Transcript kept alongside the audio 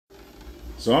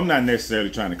So I'm not necessarily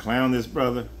trying to clown this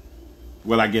brother.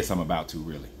 Well, I guess I'm about to,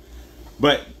 really.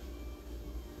 But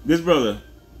this brother,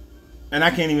 and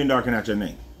I can't even darken out your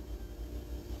name.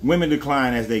 Women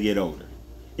decline as they get older.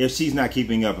 If she's not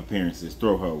keeping up appearances,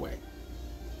 throw her away.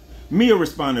 Mia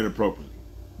responded appropriately.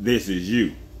 This is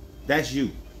you. That's you.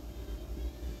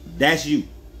 That's you.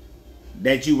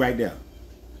 That's you right there.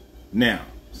 Now,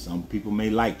 some people may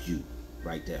like you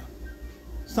right there.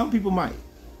 Some people might.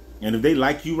 And if they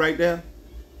like you right there,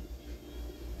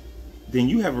 then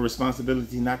you have a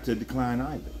responsibility not to decline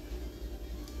either.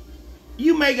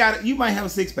 You might have a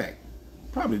six-pack.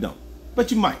 Probably don't.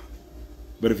 But you might.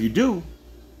 But if you do,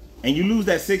 and you lose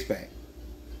that six-pack,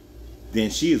 then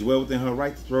she is well within her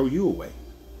right to throw you away.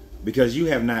 Because you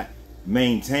have not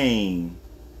maintained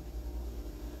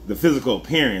the physical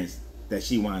appearance that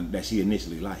she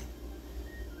initially liked.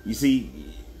 You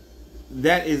see,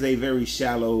 that is a very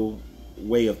shallow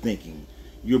way of thinking.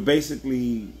 You're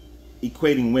basically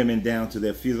equating women down to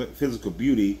their physical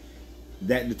beauty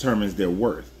that determines their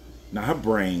worth. Not her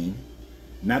brain,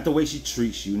 not the way she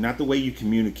treats you, not the way you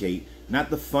communicate, not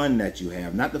the fun that you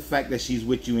have, not the fact that she's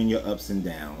with you in your ups and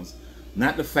downs,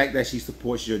 not the fact that she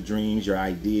supports your dreams, your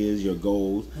ideas, your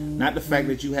goals, not the fact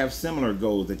that you have similar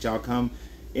goals, that y'all come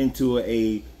into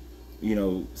a,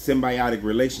 symbiotic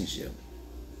relationship.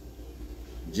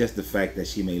 Just the fact that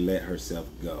she may let herself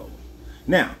go.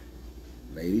 Now,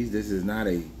 ladies, this is not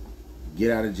a get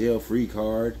out of jail free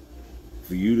card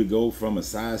for you to go from a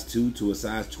size 2 to a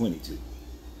size 22.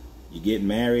 You get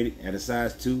married at a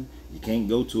size 2, you can't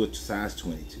go to a size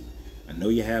 22. I know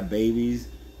you have babies,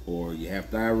 or you have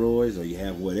thyroids, or you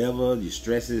have whatever, your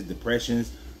stresses,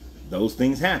 depressions, those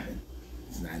things happen.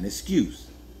 It's not an excuse.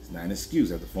 It's not an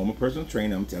excuse. As a former personal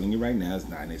trainer, I'm telling you right now, it's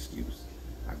not an excuse.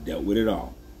 I've dealt with it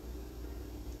all.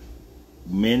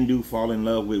 Men do fall in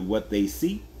love with what they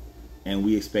see, and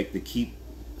we expect to keep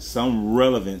some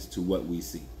relevance to what we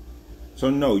see.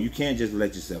 So no, you can't just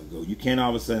let yourself go. You can't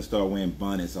all of a sudden start wearing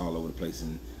bonnets all over the place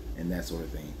and that sort of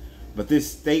thing. But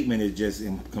this statement is just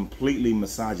completely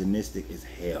misogynistic as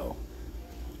hell.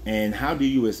 And how do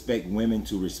you expect women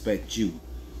to respect you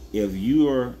if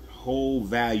your whole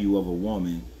value of a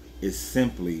woman is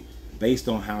simply based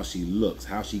on how she looks,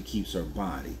 how she keeps her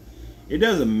body? It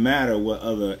doesn't matter what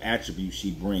other attributes she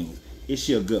brings. Is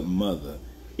she a good mother?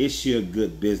 Is she a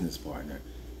good business partner?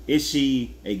 Is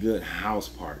she a good house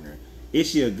partner? Is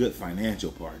she a good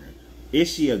financial partner? Is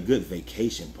she a good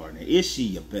vacation partner? Is she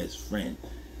your best friend?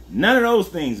 None of those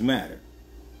things matter.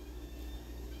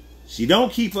 She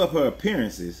don't keep up her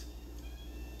appearances,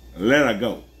 let her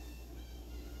go.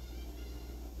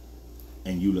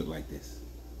 And you look like this.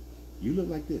 You look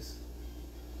like this.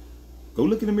 Go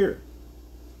look in the mirror.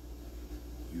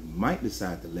 You might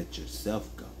decide to let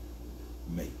yourself go.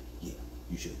 Maybe. Yeah,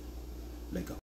 you should. Let go.